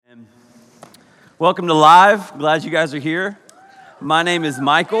Welcome to Live. Glad you guys are here. My name is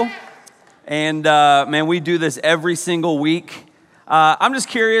Michael, and man, we do this every single week. I'm just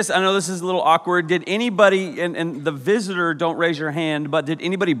curious, I know this is a little awkward. Did anybody, and the visitor, don't raise your hand, but did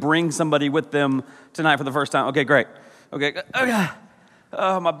anybody bring somebody with them tonight for the first time? Okay, great. Okay,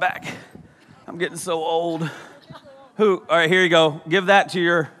 oh, my back. I'm getting so old. Who? All right, here you go. Give that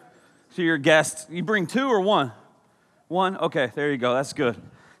to your guest. You bring two or one? One? Okay, there you go. That's good.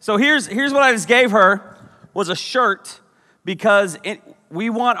 So here's what I just gave her, was a shirt, because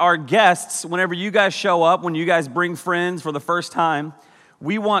we want our guests, whenever you guys show up, when you guys bring friends for the first time,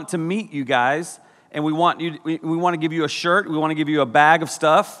 we want to meet you guys, and we want to give you a shirt, we want to give you a bag of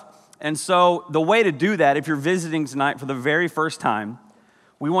stuff. And so the way to do that, if you're visiting tonight for the very first time,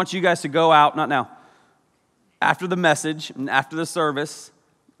 we want you guys to go out, not now, after the message and after the service,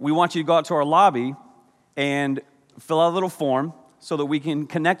 we want you to go out to our lobby and fill out a little form so that we can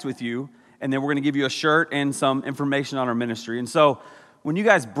connect with you, and then we're going to give you a shirt and some information on our ministry. And so when you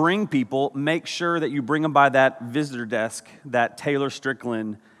guys bring people, make sure that you bring them by that visitor desk that Taylor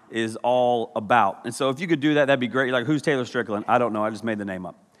Strickland is all about. And so if you could do that, that'd be great. You're like, who's Taylor Strickland? I don't know. I just made the name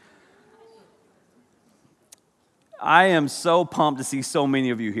up. I am so pumped to see so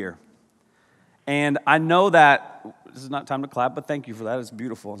many of you here. And I know that, this is not time to clap, but thank you for that. It's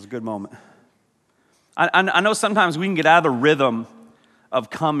beautiful. It's a good moment. I know sometimes we can get out of the rhythm of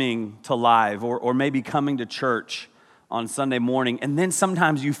coming to Live or maybe coming to church on Sunday morning, and then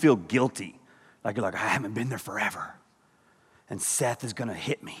sometimes you feel guilty. Like you're like, I haven't been there forever, and Seth is going to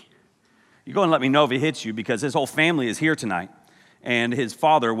hit me. You go and let me know if he hits you, because his whole family is here tonight, and his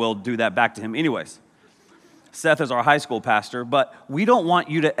father will do that back to him anyways. Seth is our high school pastor, but we don't want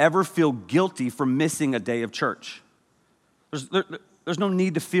you to ever feel guilty for missing a day of church. There's no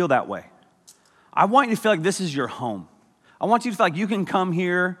need to feel that way. I want you to feel like this is your home. I want you to feel like you can come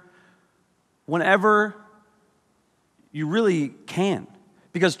here whenever you really can.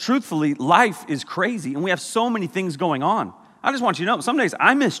 Because truthfully, life is crazy, and we have so many things going on. I just want you to know, some days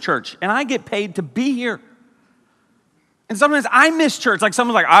I miss church, and I get paid to be here. And sometimes I miss church. Like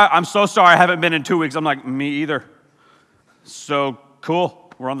someone's like, I'm so sorry I haven't been in 2 weeks. I'm like, me either. So cool.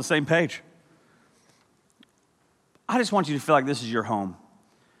 We're on the same page. I just want you to feel like this is your home.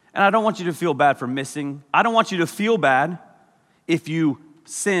 And I don't want you to feel bad for missing. I don't want you to feel bad if you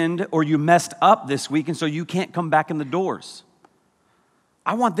sinned or you messed up this week and so you can't come back in the doors.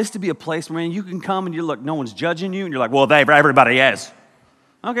 I want this to be a place where you can come and you look, no one's judging you, and you're like, well, everybody is.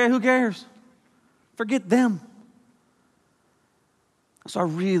 Okay, who cares? Forget them. So I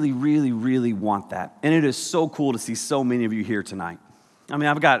really, really, really want that. And it is so cool to see so many of you here tonight. I mean,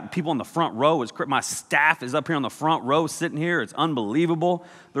 I've got people in the front row. My staff is up here on the front row sitting here. It's unbelievable.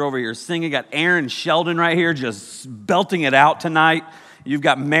 They're over here singing. Got Aaron Sheldon right here just belting it out tonight. You've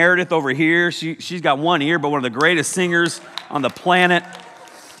got Meredith over here. She's got one ear, but one of the greatest singers on the planet.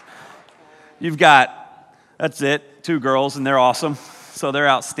 You've got, that's it, two girls, and they're awesome. So they're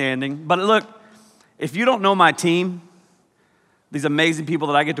outstanding. But look, if you don't know my team, these amazing people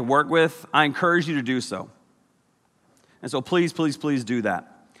that I get to work with, I encourage you to do so. And so please, please, please do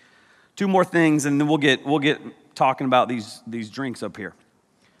that. Two more things, and then we'll get talking about these drinks up here.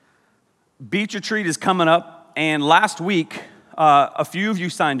 Beach Retreat is coming up, and last week, a few of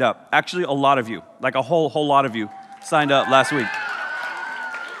you signed up. Actually, a lot of you, like a whole lot of you signed up last week.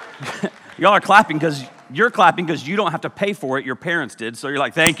 Y'all are clapping because you don't have to pay for it. Your parents did, so you're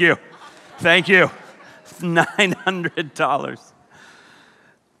like, thank you. $900.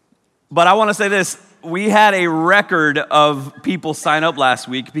 But I want to say this. We had a record of people sign up last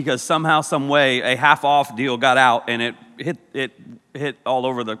week because somehow, some way, a half-off deal got out, and it hit all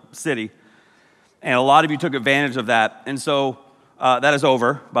over the city. And a lot of you took advantage of that. And so that is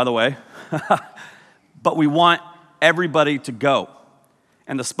over, by the way. But we want everybody to go.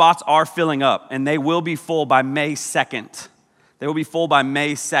 And the spots are filling up, and they will be full by May 2nd. They will be full by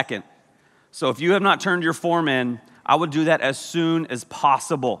May 2nd. So if you have not turned your form in, I would do that as soon as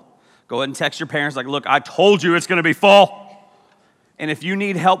possible. Go ahead and text your parents like, look, I told you it's going to be full. And if you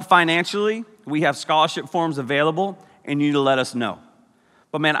need help financially, we have scholarship forms available, and you need to let us know.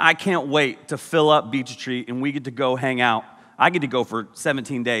 But man, I can't wait to fill up Beach Retreat, and we get to go hang out. I get to go for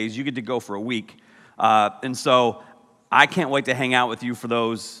 17 days. You get to go for a week. And so I can't wait to hang out with you for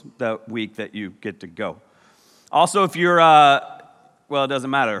that week that you get to go. Also, if you're, well, it doesn't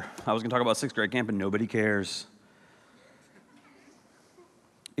matter. I was going to talk about 6th grade camp, and nobody cares.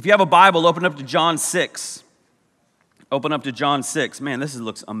 If you have a Bible, open up to John 6. Open up to John 6. Man, this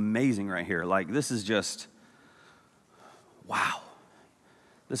looks amazing right here. Like, this is just, wow.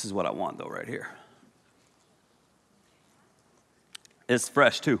 This is what I want, though, right here. It's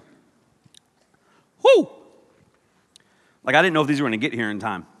fresh, too. Whoo! Like, I didn't know if these were going to get here in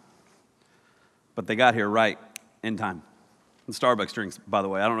time. But they got here right in time. And Starbucks drinks, by the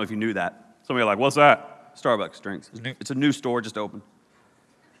way. I don't know if you knew that. Some of you are like, what's that? Starbucks drinks. It's a new store just opened.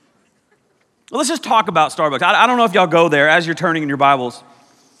 Well, let's just talk about Starbucks. I don't know if y'all go there as you're turning in your Bibles.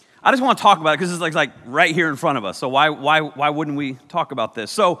 I just want to talk about it because it's like right here in front of us. So why wouldn't we talk about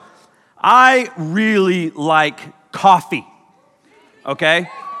this? So I really like coffee. Okay?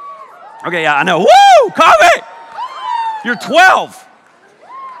 Okay, yeah, I know. Woo! Coffee! You're 12.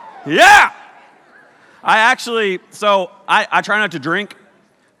 Yeah! I try not to drink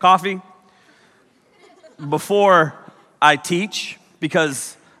coffee before I teach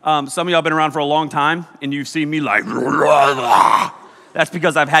because some of y'all have been around for a long time and you've seen me like, that's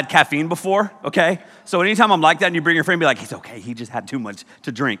because I've had caffeine before, okay? So anytime I'm like that and you bring your friend, be like, he's okay, he just had too much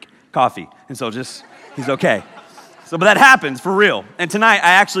to drink coffee. And so he's okay. So, but that happens for real. And tonight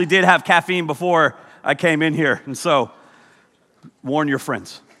I actually did have caffeine before I came in here. And so, warn your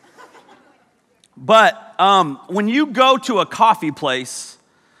friends. But when you go to a coffee place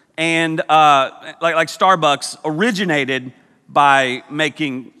and like Starbucks originated by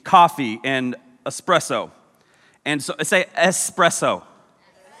making coffee and espresso. And so say espresso.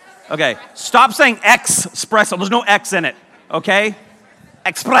 Okay, stop saying espresso. There's no X in it, okay?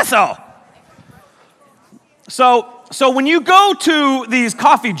 Espresso. So when you go to these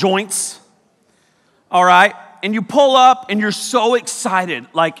coffee joints, all right, and you pull up and you're so excited,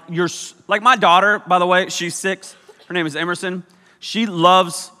 like my daughter, by the way, she's 6. Her name is Emerson. She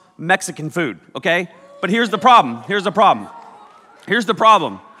loves Mexican food, okay? But here's the problem. She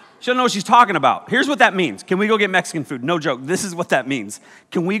doesn't know what she's talking about. Here's what that means. Can we go get Mexican food? No joke. This is what that means.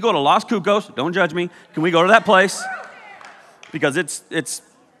 Can we go to Los Cucos? Don't judge me. Can we go to that place? Because it's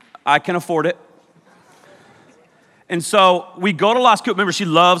I can afford it. And so we go to Los Cucos. Remember, she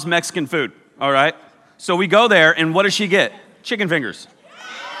loves Mexican food, all right? So we go there, and what does she get? Chicken fingers.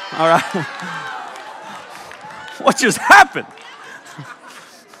 All right? What just happened?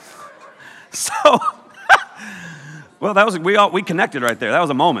 So, well, we connected right there. That was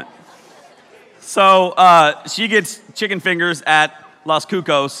a moment. So she gets chicken fingers at Los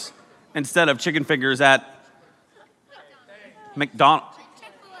Cucos instead of chicken fingers at McDonald's.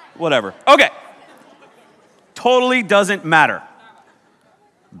 Whatever. Okay. Totally doesn't matter.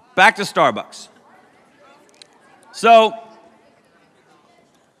 Back to Starbucks. So,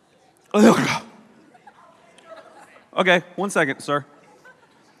 okay, 1 second, sir.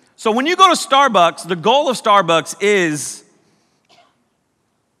 So when you go to Starbucks, the goal of Starbucks is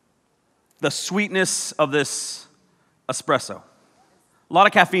the sweetness of this espresso. A lot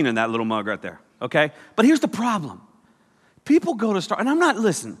of caffeine in that little mug right there, okay? But here's the problem. People go to Starbucks, and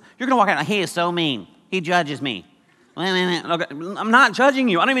listen, you're going to walk out and he is so mean. He judges me. Okay, I'm not judging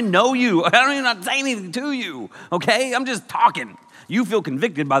you. I don't even know you. I don't even not say anything to you, okay? I'm just talking. You feel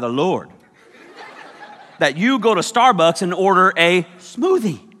convicted by the Lord that you go to Starbucks and order a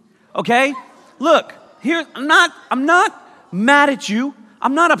smoothie, okay? Look, here, I'm not mad at you.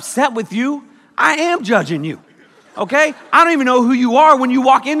 I'm not upset with you. I am judging you, okay? I don't even know who you are when you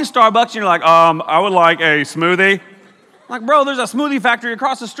walk into Starbucks and you're like, I would like a smoothie. Like, bro, there's a smoothie factory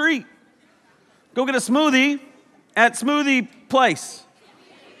across the street. Go get a smoothie at Smoothie Place.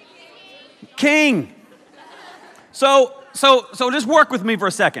 King. So just work with me for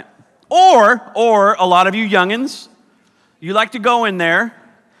a second. Or a lot of you youngins, you like to go in there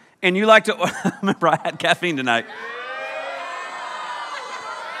and you like to, remember I had caffeine tonight.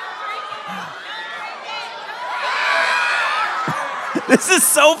 This is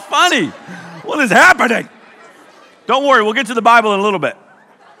so funny. What is happening? Don't worry, we'll get to the Bible in a little bit.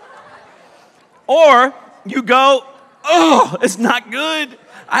 Or you go, oh, it's not good.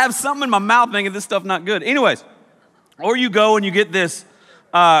 I have something in my mouth making this stuff not good. Anyways, or you go and you get this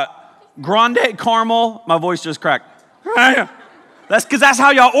grande caramel. My voice just cracked. That's because that's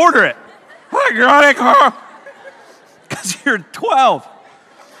how y'all order it. Grande caramel. Because you're 12.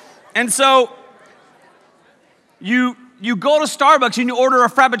 And so you go to Starbucks and you order a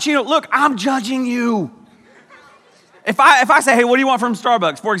Frappuccino. Look, I'm judging you. If I say, hey, what do you want from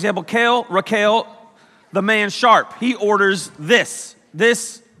Starbucks? For example, Raquel, the man Sharp, he orders this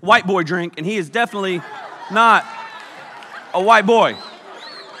white boy drink, and he is definitely not a white boy.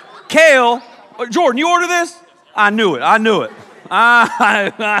 Kale, Jordan, you order this? I knew it.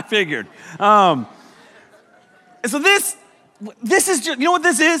 I figured. So this is just, you know what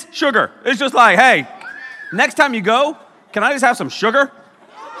this is? Sugar. It's just like, hey, next time you go, can I just have some sugar?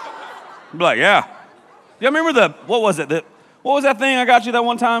 I'd be like, yeah. You remember what was that thing I got you that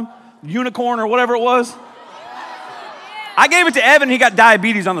one time? Unicorn or whatever it was? I gave it to Evan, he got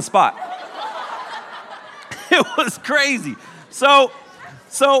diabetes on the spot. It was crazy. So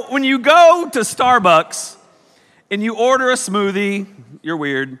when you go to Starbucks and you order a smoothie, you're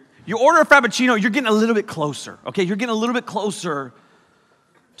weird. You order a Frappuccino, you're getting a little bit closer, okay? You're getting a little bit closer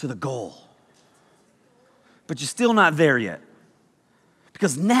to the goal. But you're still not there yet.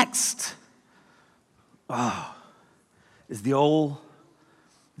 Because next, is the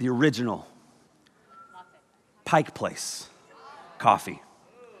original Pike Place coffee.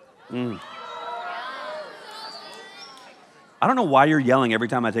 I don't know why you're yelling every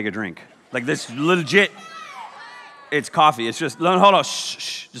time I take a drink. Like this legit, it's coffee. It's just, hold on,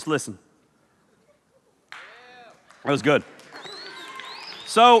 shh, just listen. That was good.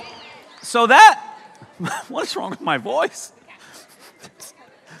 So that, what's wrong with my voice?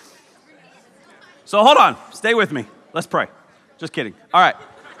 So hold on, stay with me. Let's pray. Just kidding. All right.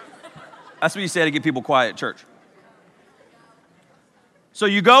 That's what you say to get people quiet at church. So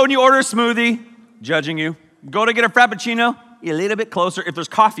you go and you order a smoothie, judging you. Go to get a Frappuccino, you're a little bit closer. If there's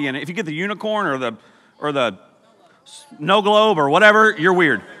coffee in it, if you get the unicorn or the no globe or whatever, you're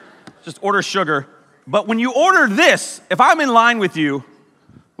weird. Just order sugar. But when you order this, if I'm in line with you,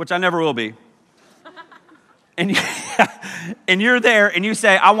 which I never will be, and you're there and you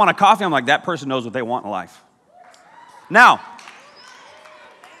say, I want a coffee, I'm like, that person knows what they want in life. Now,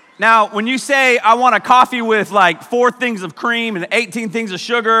 when you say, I want a coffee with like 4 things of cream and 18 things of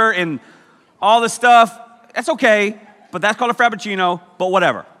sugar and all this stuff, that's okay, but that's called a Frappuccino, but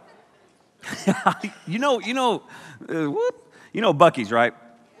whatever. You know Buc-ee's, right?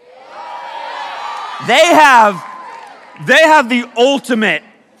 They have the ultimate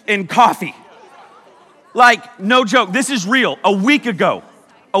in coffee. Like, no joke, this is real. A week ago,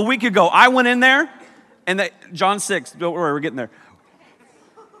 I went in there, and John 6, don't worry, we're getting there.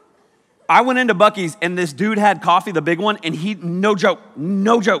 I went into Buc-ee's, and this dude had coffee, the big one, and he, no joke,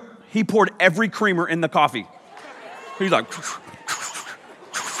 he poured every creamer in the coffee. He's like,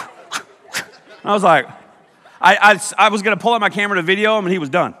 I was like, I was going to pull out my camera to video him, and he was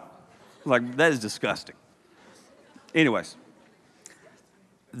done. I was like, that is disgusting. Anyways,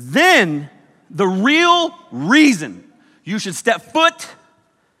 then the real reason you should step foot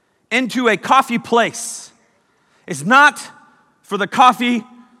into a coffee place is not for the coffee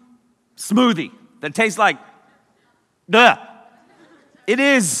smoothie that tastes like duh. It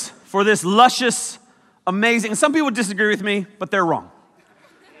is for this luscious, amazing, and some people disagree with me, but they're wrong.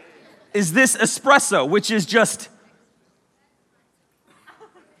 Is this espresso, which is just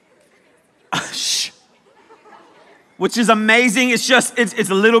which is amazing. It's just, it's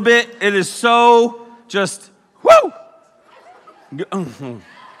a little bit, it is so just, woo!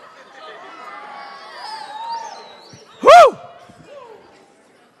 Woo!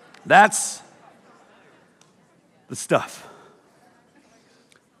 That's the stuff.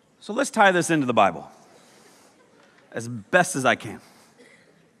 So let's tie this into the Bible as best as I can.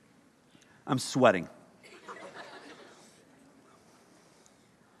 I'm sweating.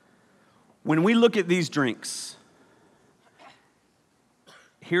 When we look at these drinks,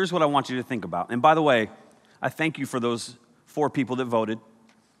 here's what I want you to think about. And by the way, I thank you for those 4 people that voted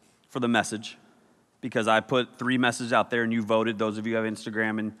for the message, because I put 3 messages out there and you voted. Those of you who have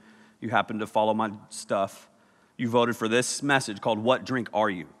Instagram and you happen to follow my stuff, you voted for this message called What Drink Are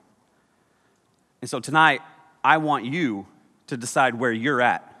You? And so tonight, I want you to decide where you're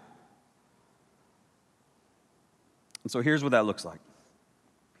at. And so here's what that looks like.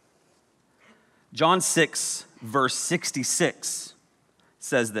 John 6, verse 66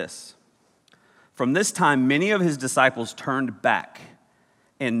 says this. From this time, many of his disciples turned back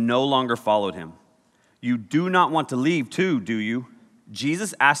and no longer followed him. You do not want to leave too, do you?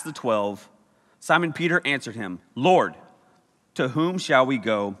 Jesus asked the 12. Simon Peter answered him, Lord, to whom shall we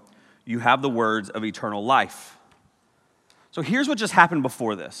go? You have the words of eternal life. So here's what just happened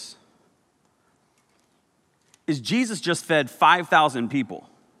before this. Is Jesus just fed 5,000 people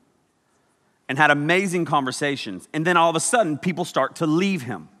and had amazing conversations, and then all of a sudden people start to leave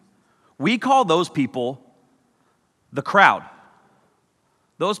him. We call those people the crowd.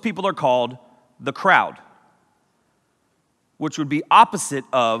 Those people are called the crowd, which would be opposite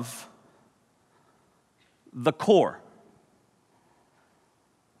of the core.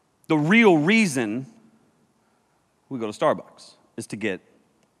 The real reason we go to Starbucks is to get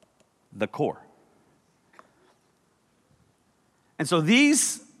the core. And so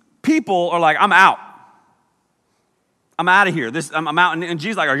these people are like, I'm out. I'm out of here. I'm out. And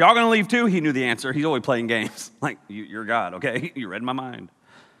Jesus is like, are y'all going to leave too? He knew the answer. He's always playing games. Like, you're God, okay? You read my mind.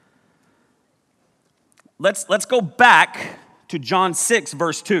 Let's go back to John 6,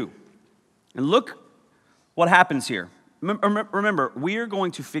 verse 2. And look what happens here. Remember, we are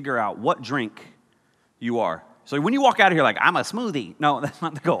going to figure out what drink you are. So when you walk out of here like, I'm a smoothie. No, that's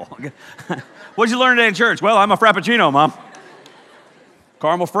not the goal. What'd you learn today in church? Well, I'm a Frappuccino, Mom.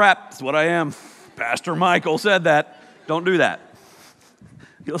 Caramel Frap, that's what I am. Pastor Michael said that. Don't do that.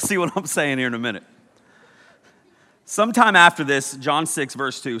 You'll see what I'm saying here in a minute. Sometime after this, John 6,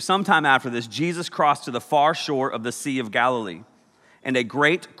 verse 2, sometime after this, Jesus crossed to the far shore of the Sea of Galilee, and a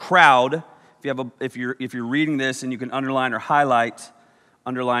great crowd, if you're reading this and you can underline and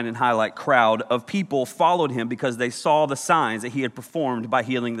highlight crowd of people followed him because they saw the signs that he had performed by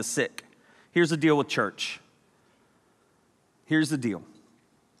healing the sick. Here's the deal with church. Here's the deal.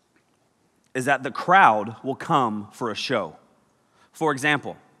 Is that the crowd will come for a show. For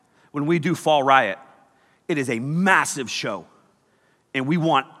example, when we do Fall Riot, it is a massive show, and we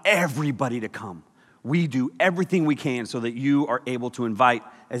want everybody to come. We do everything we can so that you are able to invite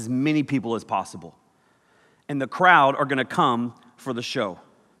as many people as possible. And the crowd are going to come for the show.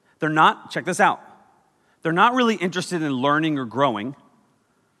 They're not, check this out, they're not really interested in learning or growing.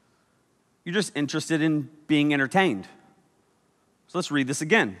 You're just interested in being entertained. So let's read this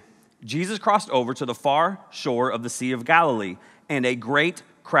again. Jesus crossed over to the far shore of the Sea of Galilee, and a great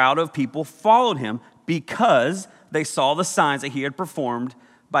crowd of people followed him because they saw the signs that he had performed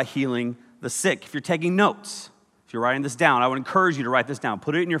by healing the sick. If you're taking notes, if you're writing this down, I would encourage you to write this down.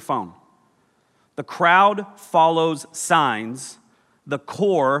 Put it in your phone. The crowd follows signs. The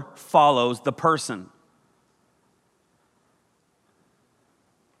core follows the person.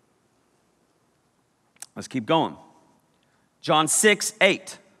 Let's keep going. John 6,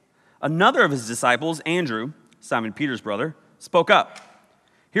 8. Another of his disciples, Andrew, Simon Peter's brother, spoke up.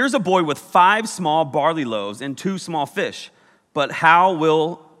 Here's a boy with 5 small barley loaves and 2 small fish, but how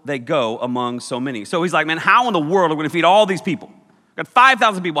will they go among so many? So he's like, man, how in the world are we going to feed all these people? We've got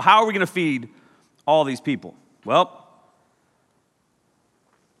 5,000 people. How are we going to feed all these people? Well,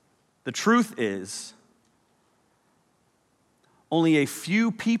 the truth is, only a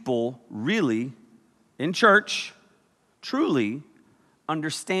few people really in church truly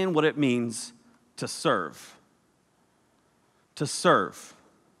understand what it means to serve. To serve.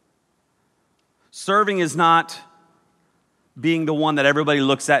 Serving is not being the one that everybody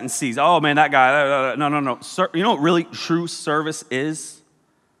looks at and sees. Oh, man, that guy. No. You know what really true service is?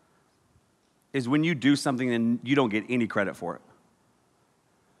 Is when you do something and you don't get any credit for it.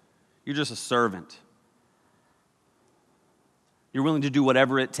 You're just a servant. You're willing to do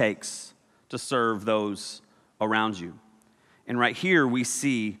whatever it takes to serve those around you. And right here we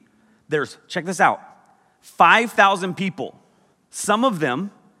see check this out, 5,000 people. Some of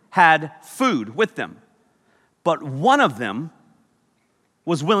them had food with them, but one of them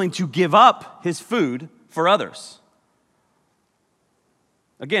was willing to give up his food for others.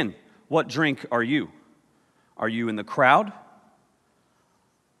 Again, what drink are you? Are you in the crowd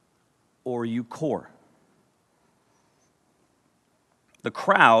or are you core? The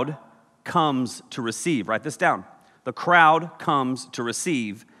crowd comes to receive. Write this down. The crowd comes to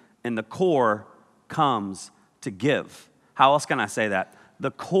receive, and the core comes to give. How else can I say that? The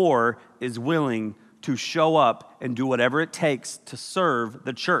core is willing to show up and do whatever it takes to serve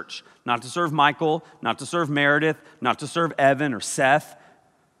the church. Not to serve Michael, not to serve Meredith, not to serve Evan or Seth,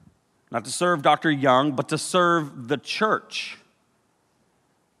 not to serve Dr. Young, but to serve the church.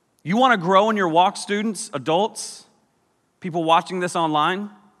 You want to grow in your walk, students, adults, people watching this online?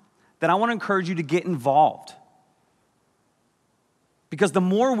 Then I want to encourage you to get involved. Because the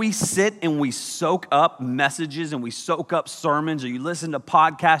more we sit and we soak up messages and we soak up sermons, or you listen to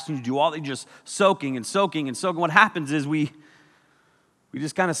podcasts and you do all that, just soaking and soaking and soaking, what happens is we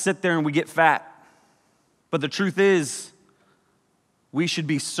just kind of sit there and we get fat. But the truth is, we should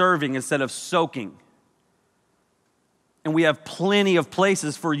be serving instead of soaking. And we have plenty of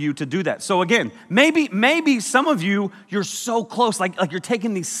places for you to do that. So again, maybe some of you, you're so close, like you're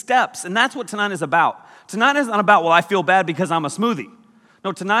taking these steps, and that's what tonight is about. Tonight is not about, well, I feel bad because I'm a smoothie.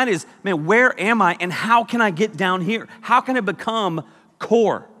 No, tonight is, man, where am I and how can I get down here? How can I become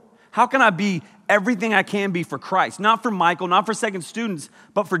core? How can I be everything I can be for Christ? Not for Michael, not for second students,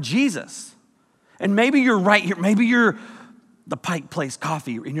 but for Jesus. And maybe you're right here. Maybe you're the Pike Place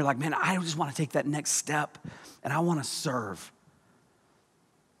Coffee and you're like, man, I just want to take that next step and I want to serve.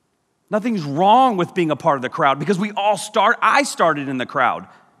 Nothing's wrong with being a part of the crowd because I started in the crowd.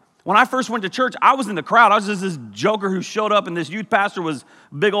 When I first went to church, I was in the crowd. I was just this joker who showed up, and this youth pastor was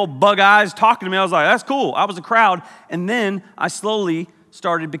big old bug eyes talking to me. I was like, that's cool. I was a crowd. And then I slowly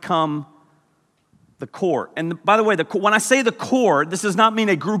started to become the core. And by the way, when I say the core, this does not mean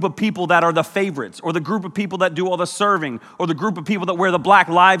a group of people that are the favorites, or the group of people that do all the serving, or the group of people that wear the Black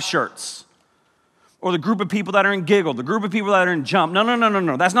Lives shirts, or the group of people that are in Giggle, the group of people that are in Jump.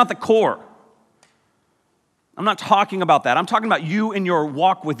 No. That's not the core. I'm not talking about that. I'm talking about you in your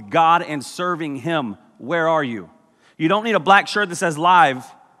walk with God and serving Him. Where are you? You don't need a black shirt that says live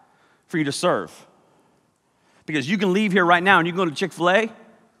for you to serve. Because you can leave here right now and you can go to Chick-fil-A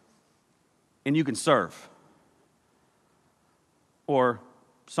and you can serve. Or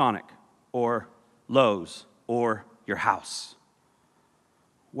Sonic, or Lowe's, or your house.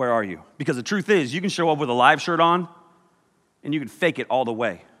 Where are you? Because the truth is, you can show up with a live shirt on and you can fake it all the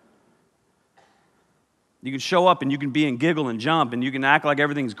way. You can show up and you can be and giggle and jump and you can act like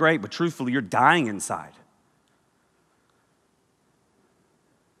everything's great, but truthfully, you're dying inside.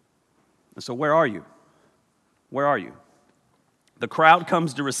 And so where are you? Where are you? The crowd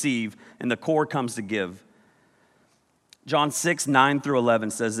comes to receive and the core comes to give. John 6, 9 through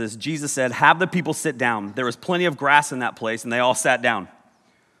 11 says this. Jesus said, have the people sit down. There was plenty of grass in that place, and they all sat down.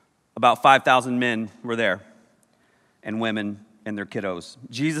 About 5,000 men were there, and women and their kiddos.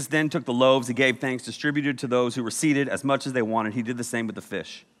 Jesus then took the loaves, he gave thanks, distributed to those who were seated as much as they wanted. He did the same with the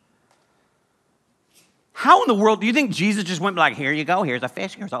fish. How in the world do you think Jesus just went like, here you go, here's a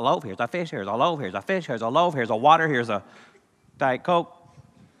fish, here's a loaf, here's a fish, here's a loaf, here's a fish, here's a loaf, here's a water, here's a Diet Coke?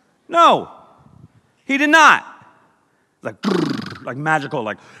 No, he did not. Like magical,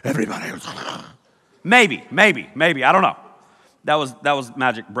 like everybody. Maybe, I don't know. That was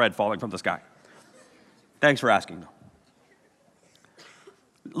magic bread falling from the sky. Thanks for asking, though.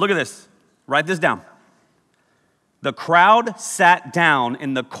 Look at this. Write this down. The crowd sat down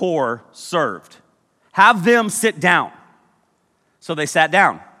and the core served. Have them sit down. So they sat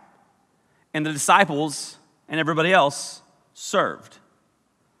down. And the disciples and everybody else served.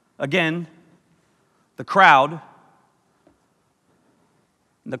 Again, the crowd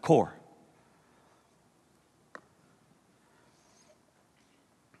and the core.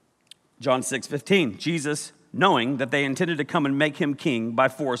 John 6:15, Jesus, knowing that they intended to come and make him king by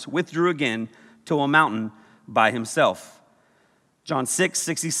force, withdrew again to a mountain by himself. John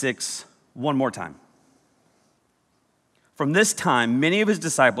 6:66, one more time. From this time, many of his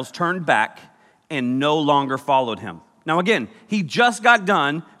disciples turned back and no longer followed him. Now again, he just got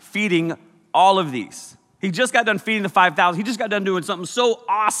done feeding all of these. He just got done feeding the 5,000. He just got done doing something so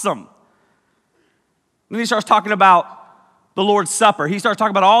awesome. Then he starts talking about the Lord's Supper. He starts talking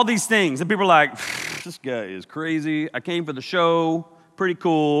about all these things. And people are like, this guy is crazy. I came for the show. Pretty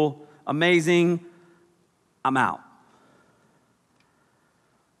cool. Amazing. I'm out.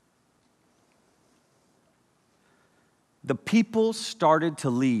 The people started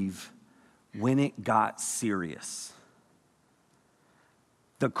to leave when it got serious.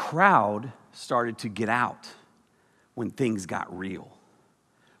 The crowd started to get out when things got real.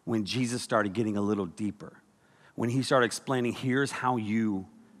 When Jesus started getting a little deeper. When he started explaining, here's how you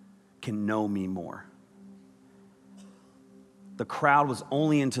can know me more. The crowd was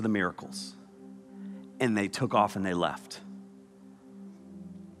only into the miracles, and they took off and they left.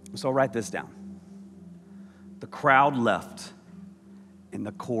 So write this down. The crowd left, and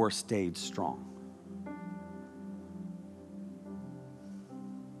the core stayed strong.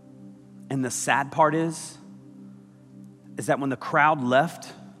 And the sad part is that when the crowd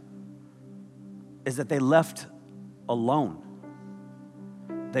left, is that they left alone.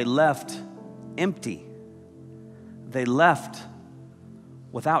 They left empty. They left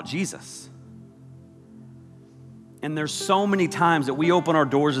without Jesus. And there's so many times that we open our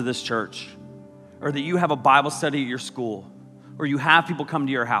doors of this church, or that you have a Bible study at your school, or you have people come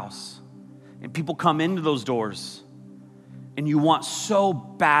to your house, and people come into those doors, and you want so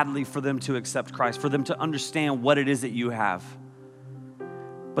badly for them to accept Christ, for them to understand what it is that you have,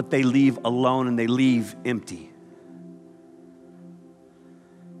 but they leave alone and they leave empty.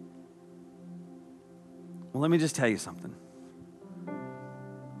 Well, let me just tell you something.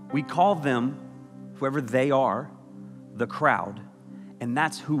 We call them, whoever they are, the crowd, and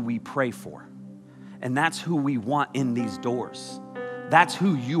that's who we pray for. And that's who we want in these doors. That's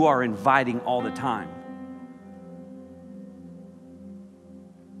who you are inviting all the time.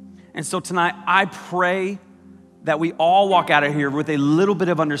 And so tonight, I pray that we all walk out of here with a little bit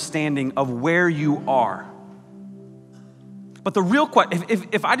of understanding of where you are. But the real question,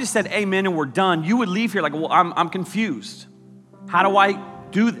 if I just said amen and we're done, you would leave here like, well, I'm confused. How do I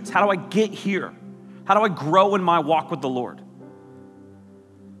do this? How do I get here? How do I grow in my walk with the Lord?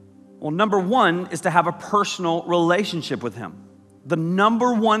 Well, number one is to have a personal relationship with him. The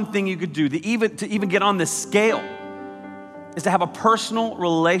number one thing you could do to even get on this scale is to have a personal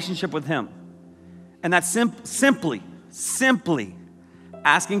relationship with him. And that's simply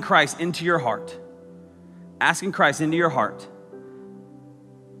asking Christ into your heart. Asking Christ into your heart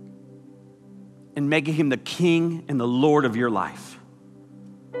and making him the King and the Lord of your life.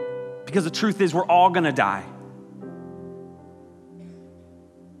 Because the truth is, we're all gonna die.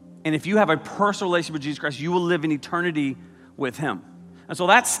 And if you have a personal relationship with Jesus Christ, you will live in eternity with him. And so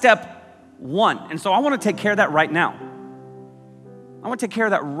that's step one. And so I want to take care of that right now. I want to take care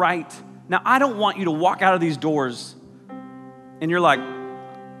of that right now. I don't want you to walk out of these doors and you're like,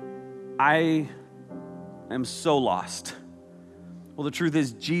 I am so lost. Well, the truth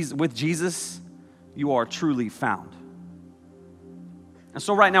is, with Jesus, you are truly found. And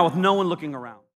so right now, with no one looking around,